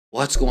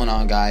What's going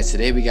on, guys?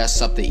 Today we got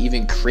something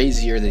even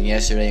crazier than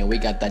yesterday, and we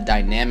got the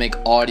dynamic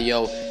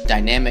audio,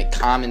 dynamic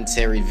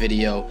commentary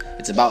video.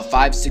 It's about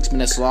 5-6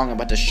 minutes long. I'm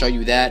about to show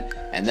you that,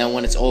 and then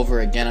when it's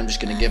over, again, I'm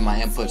just going to give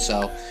my input.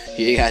 So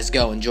here you guys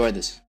go. Enjoy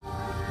this.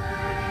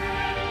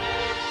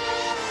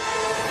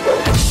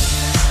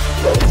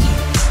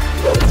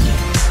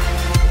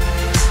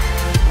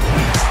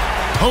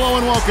 Hello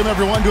and welcome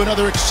everyone to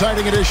another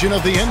exciting edition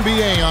of the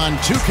NBA on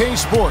 2K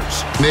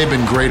Sports. They've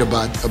been great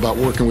about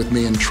working with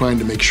me and trying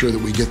to make sure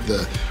that we get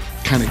the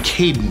kind of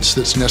cadence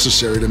that's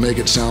necessary to make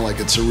it sound like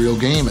it's a real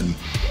game. And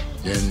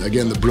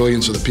again, the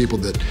brilliance of the people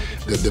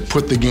that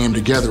put the game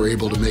together are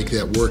able to make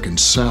that work and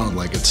sound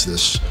like it's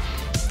this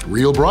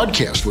real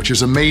broadcast, which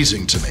is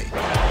amazing to me.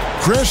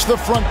 Chris, the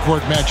front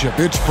court matchup,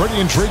 it's pretty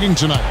intriguing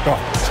tonight.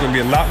 Oh, it's going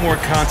to be a lot more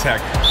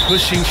contact,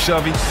 pushing,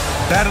 shoving,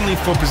 battling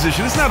for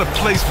position. It's not a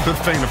place for the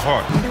faint of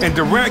heart. And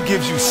Durant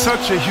gives you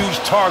such a huge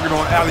target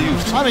on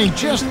alley-oops. I mean,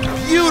 just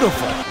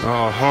beautiful.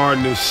 Oh,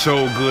 Harden is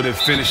so good at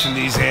finishing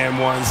these and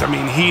ones. I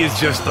mean, he is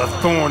just a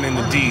thorn in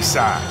the D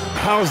side.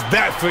 How's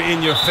that for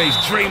in your face?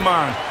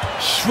 Draymond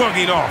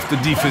shrugging off the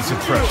defensive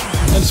pressure.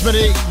 And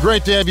Smitty,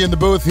 great to have you in the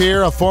booth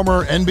here, a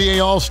former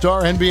NBA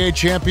All-Star, NBA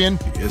champion.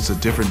 It's a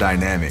different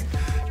dynamic.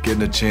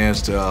 Getting a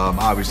chance to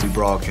obviously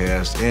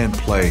broadcast and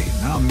play.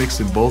 Now I'm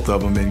mixing both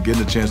of them and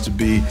getting a chance to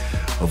be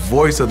a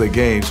voice of the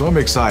game, so I'm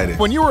excited.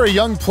 When you were a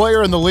young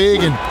player in the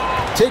league and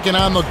taking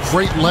on the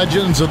great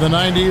legends of the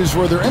 90s,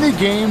 were there any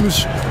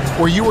games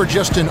where you were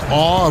just in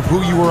awe of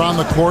who you were on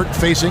the court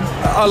facing?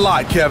 A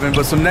lot, Kevin,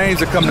 but some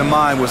names that come to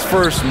mind was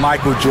first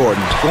Michael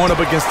Jordan. Going up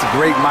against the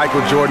great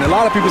Michael Jordan. A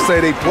lot of people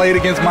say they played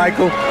against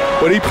Michael,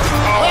 but he...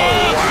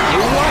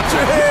 watch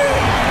your head!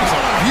 It's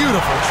a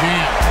beautiful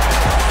jam.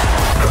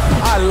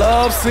 I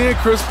love seeing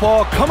Chris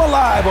Paul come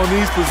alive on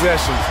these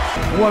possessions.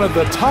 One of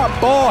the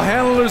top ball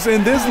handlers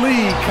in this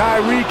league,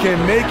 Kyrie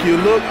can make you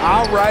look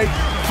outright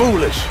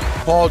foolish.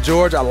 Paul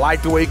George, I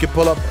like the way he can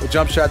pull up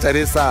jump shots at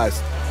his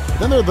size.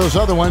 Then there are those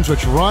other ones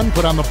which run,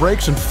 put on the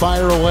brakes, and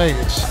fire away.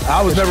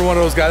 I was never one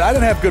of those guys. I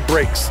didn't have good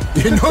brakes.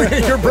 You know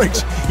your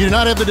brakes. You did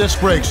not have the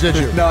disc brakes, did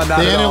you? No, not the at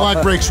all. The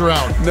anti-lock brakes were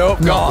out. Nope,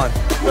 no. Gone.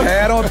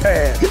 Pad on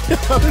pad.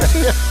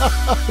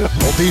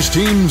 Both these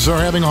teams are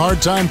having a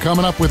hard time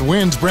coming up with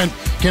wins. Brent,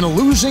 can a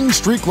losing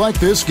streak like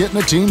this get in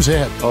a team's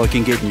head? Oh, it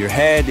can get in your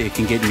head. It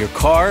can get in your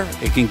car.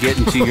 It can get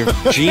into your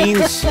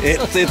jeans.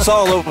 It's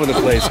all over the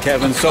place,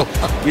 Kevin. So,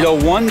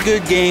 one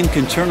good game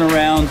can turn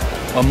around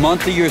a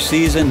month of your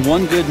season.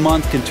 One good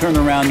month can turn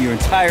around your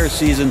entire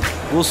season.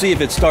 We'll see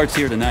if it starts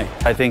here tonight.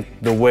 I think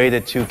the way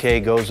that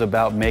 2K goes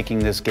about making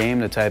this game,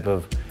 the type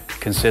of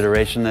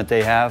consideration that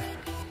they have,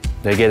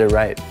 they get it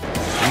right.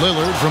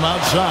 Lillard from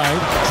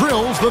outside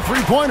drills the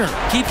three-pointer.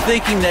 Keep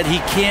thinking that he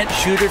can't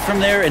shoot it from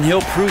there, and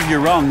he'll prove you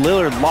wrong.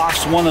 Lillard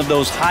lost one of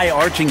those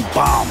high-arching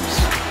bombs.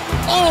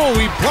 Oh,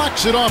 he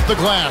blocks it off the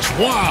glass.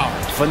 Wow.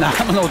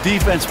 Phenomenal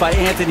defense by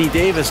Anthony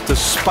Davis to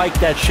spike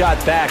that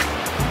shot back.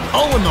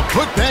 Oh, and the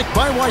putback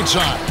by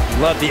Whiteside.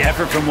 Love the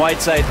effort from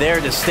Whiteside there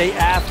to stay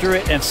after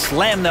it and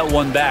slam that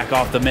one back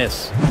off the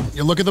miss.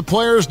 You look at the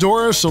players,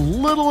 Doris, a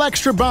little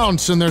extra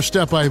bounce in their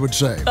step, I would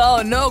say.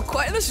 Oh, no,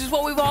 quite. This is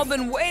what we've all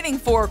been waiting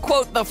for.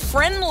 Quote, the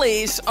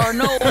friendlies are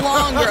no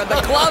longer.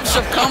 The gloves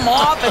have come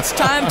off. It's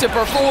time to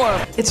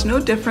perform. It's no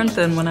different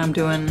than when I'm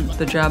doing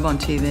the job on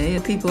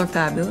TV. People are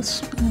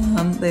fabulous.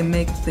 They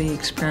make the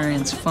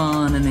experience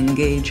fun and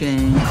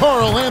engaging.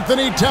 Karl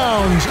Anthony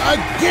Towns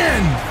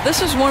again.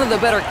 This is one of the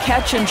better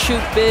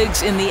catch-and-shoot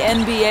bigs in the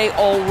NBA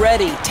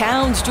already.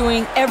 Towns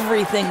doing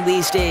everything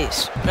these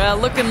days.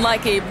 Looking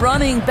like a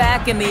running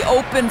back in the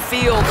open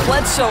field.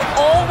 Bledsoe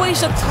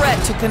always a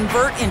threat to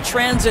convert in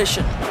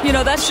transition.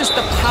 That's just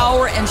the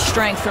power and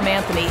strength from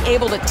Anthony,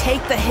 able to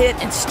take the hit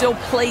and still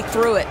play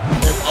through it.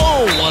 And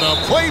oh, what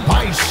a play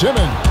by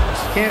Simmons.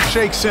 Can't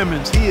shake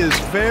Simmons. He is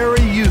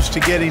very used to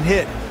getting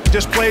hit.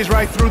 Just plays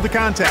right through the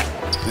contact.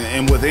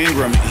 And with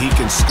Ingram, he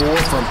can score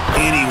from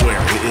anywhere.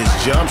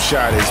 His jump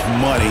shot is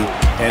money,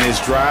 and his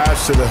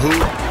drives to the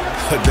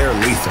hoop, they're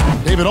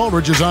lethal. David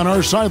Aldridge is on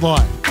our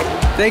sideline.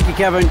 Thank you,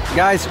 Kevin.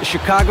 Guys,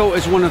 Chicago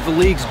is one of the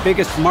league's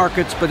biggest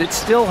markets, but it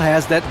still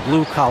has that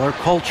blue-collar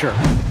culture.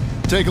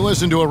 Take a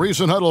listen to a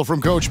recent huddle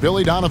from Coach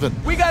Billy Donovan.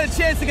 We got a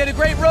chance to get a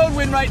great road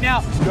win right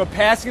now. You're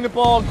passing the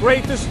ball,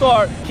 great to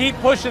start. Keep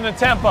pushing the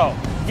tempo.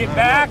 Get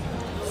back,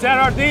 set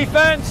our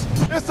defense.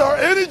 It's our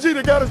energy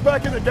that got us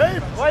back in the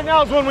game. Right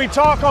now is when we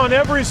talk on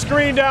every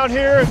screen down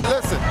here.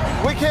 Listen,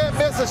 we can't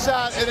miss a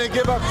shot and then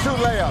give up 2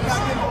 layups.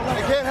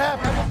 It can't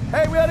happen.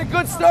 Hey, we had a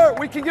good start.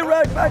 We can get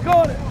right back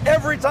on it.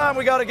 Every time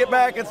we got to get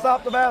back and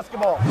stop the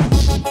basketball.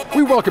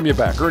 We welcome you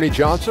back. Ernie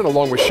Johnson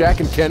along with Shaq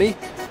and Kenny.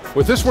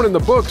 With this one in the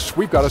books,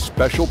 we've got a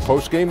special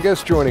post-game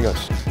guest joining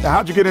us. Now,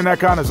 how'd you get in that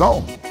kind of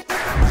zone?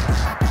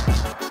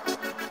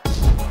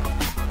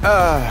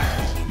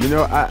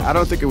 I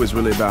don't think it was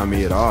really about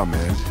me at all,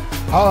 man.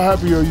 How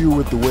happy are you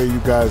with the way you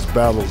guys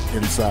battled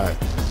inside?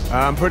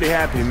 I'm pretty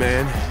happy,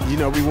 man.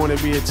 We want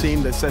to be a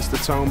team that sets the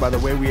tone by the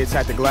way we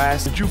attack the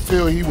glass. Did you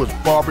feel he was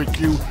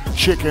barbecue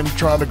chicken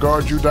trying to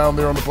guard you down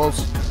there on the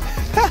post?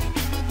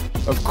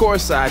 Of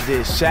course I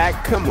did,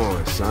 Shaq. Come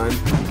on, son.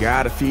 You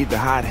gotta feed the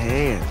hot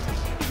hand.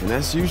 And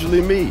that's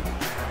usually me.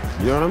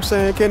 You know what I'm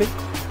saying, Kenny?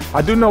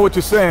 I do know what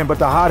you're saying, but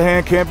the hot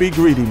hand can't be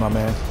greedy, my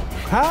man.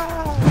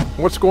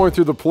 What's going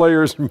through the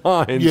players' minds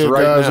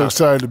right guys, now? I'm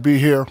excited to be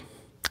here.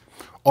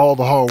 All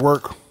the hard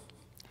work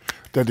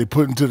that they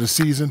put into the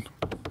season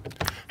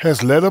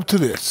has led up to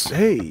this.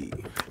 Hey,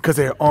 because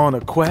they're on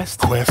a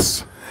quest.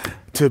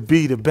 To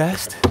be the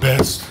best.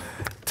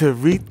 To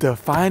reach the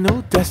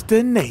final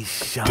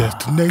destination.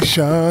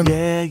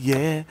 Yeah,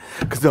 yeah.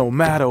 Because no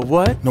matter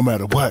what.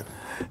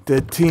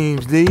 The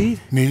teams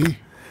need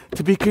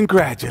to be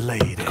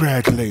congratulated.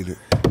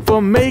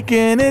 For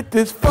making it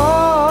this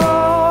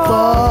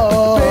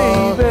far.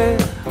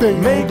 Baby.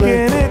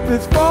 Making it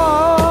this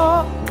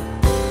far.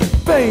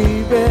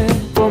 Baby.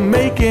 For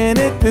making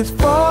it this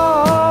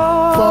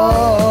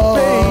far.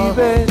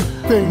 Baby.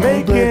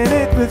 Making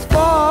it this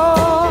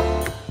far.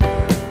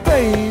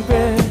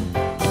 Baby.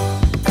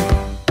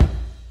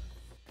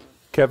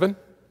 Kevin,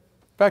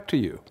 back to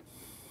you.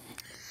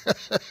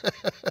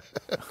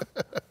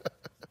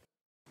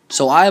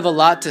 So I have a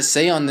lot to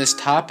say on this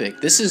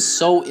topic. This is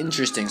so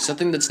interesting.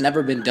 Something that's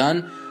never been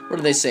done. What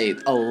do they say?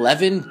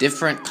 11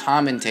 different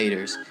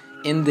commentators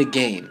in the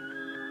game.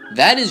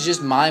 That is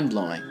just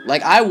mind-blowing.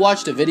 Like, I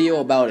watched a video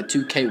about a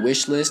 2K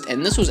wish list,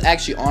 and this was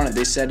actually on it.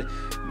 They said,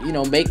 you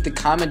know, make the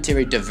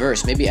commentary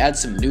diverse. Maybe add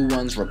some new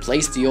ones,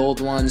 replace the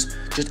old ones,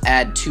 just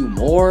add 2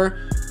 more.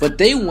 But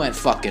they went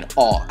fucking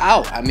all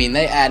out. I mean,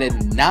 they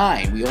added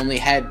 9. We only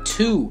had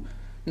 2.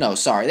 No,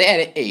 sorry, they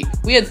added 8.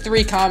 We had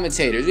 3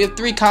 commentators. We have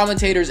 3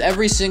 commentators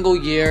every single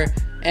year,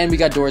 and we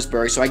got Doris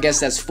Burke, so I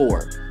guess that's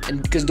 4.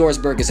 And because Doris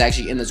Burke is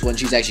actually in this one,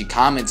 she's actually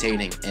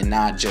commentating and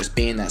not just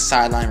being that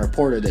sideline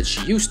reporter that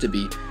she used to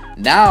be.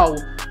 Now,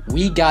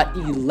 we got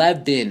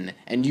 11,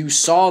 and you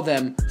saw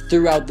them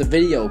throughout the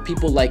video.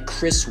 People like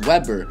Chris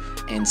Webber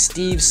and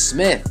Steve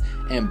Smith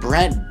and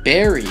Brent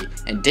Barry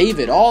and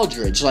David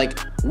Aldridge. Like,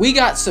 we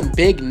got some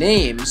big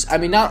names. I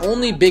mean, not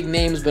only big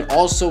names, but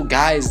also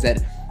guys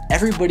that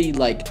everybody,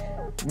 like,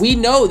 we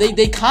know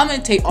they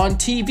commentate on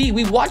TV.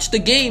 We watch the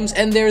games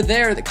and they're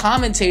there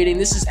commentating.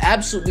 This is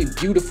absolutely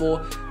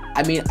beautiful.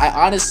 I mean, I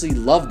honestly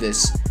love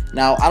this.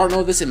 Now, I don't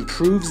know if this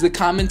improves the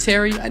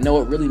commentary. I know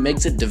it really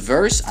makes it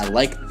diverse. I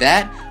like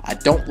that. I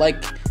don't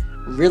like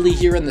really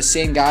hearing the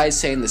same guys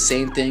saying the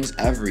same things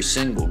every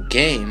single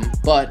game,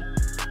 but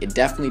it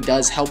definitely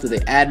does help that they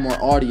add more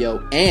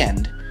audio,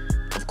 and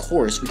of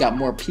course, we got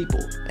more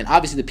people. And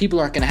obviously, the people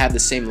aren't going to have the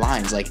same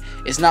lines. Like,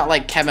 it's not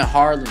like Kevin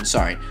Harlan,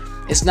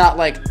 it's not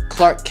like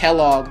Clark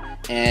Kellogg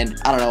and,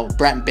 I don't know,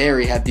 Brent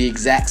Barry have the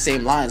exact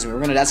same lines.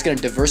 And that's going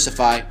to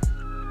diversify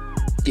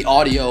the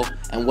audio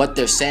and what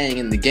they're saying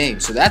in the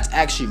game. So that's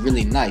actually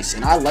really nice,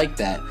 and I like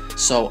that.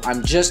 So I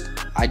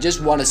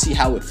just want to see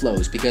how it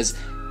flows, because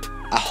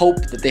I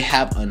hope that they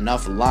have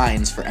enough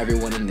lines for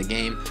everyone in the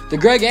game. The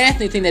Greg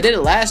Anthony thing, they did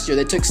it last year.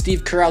 They took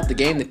Steve Kerr out the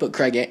game, they put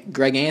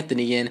Greg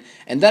Anthony in,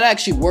 and that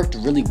actually worked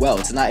really well.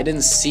 It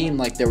didn't seem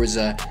like there was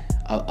a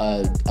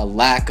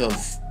lack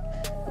of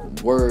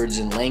words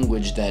and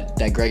language that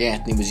Greg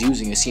Anthony was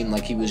using. It seemed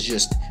like he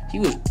was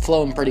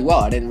flowing pretty well.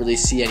 I didn't really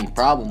see any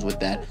problems with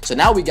that. So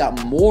now we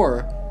got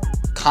more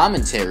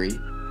commentary,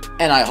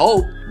 and I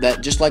hope that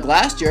just like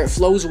last year, it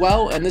flows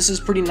well, and this is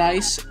pretty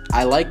nice.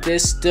 I like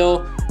this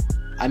still.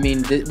 I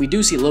mean, we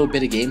do see a little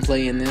bit of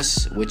gameplay in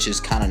this, which is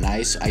kind of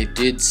nice. I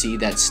did see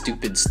that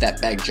stupid step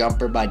back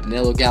jumper by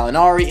Danilo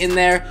Gallinari in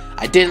there.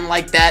 I didn't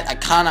like that. I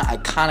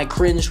kind of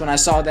cringed when I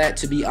saw that,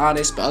 to be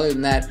honest. But other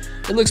than that,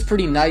 it looks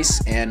pretty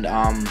nice. And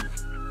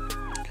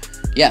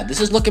yeah, this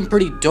is looking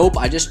pretty dope.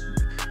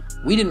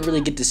 We didn't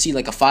really get to see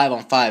like a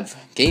 5-on-5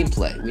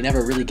 gameplay. We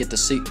never really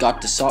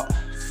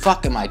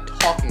fuck am I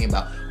talking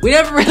about? We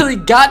never really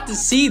got to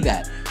see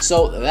that.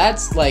 So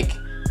that's like,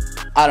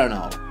 I don't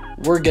know.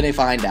 We're going to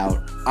find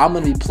out. I'm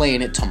going to be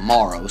playing it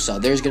tomorrow. So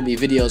there's going to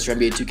be videos for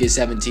NBA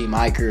 2K17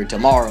 My Career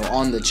tomorrow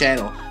on the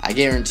channel. I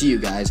guarantee you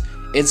guys,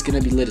 it's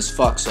going to be lit as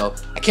fuck. So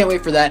I can't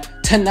wait for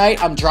that.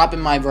 Tonight, I'm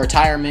dropping my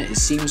retirement. It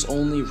seems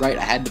only right.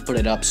 I had to put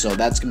it up. So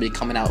that's going to be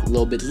coming out a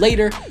little bit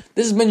later.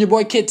 This has been your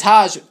boy Kid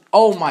Taj.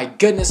 Oh my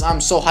goodness,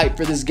 I'm so hyped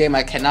for this game.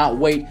 I cannot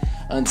wait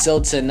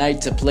until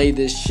tonight to play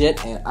this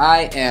shit. And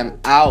I am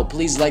out.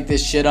 Please like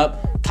this shit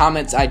up.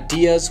 Comments,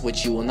 ideas,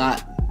 which you will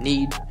not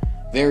need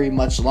very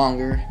much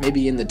longer,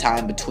 maybe in the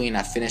time between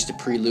I finish the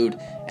prelude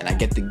and I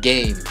get the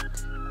game.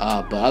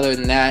 But other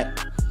than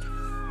that,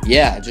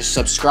 yeah, just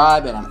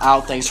subscribe, and I'm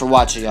out. Thanks for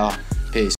watching, y'all. Peace.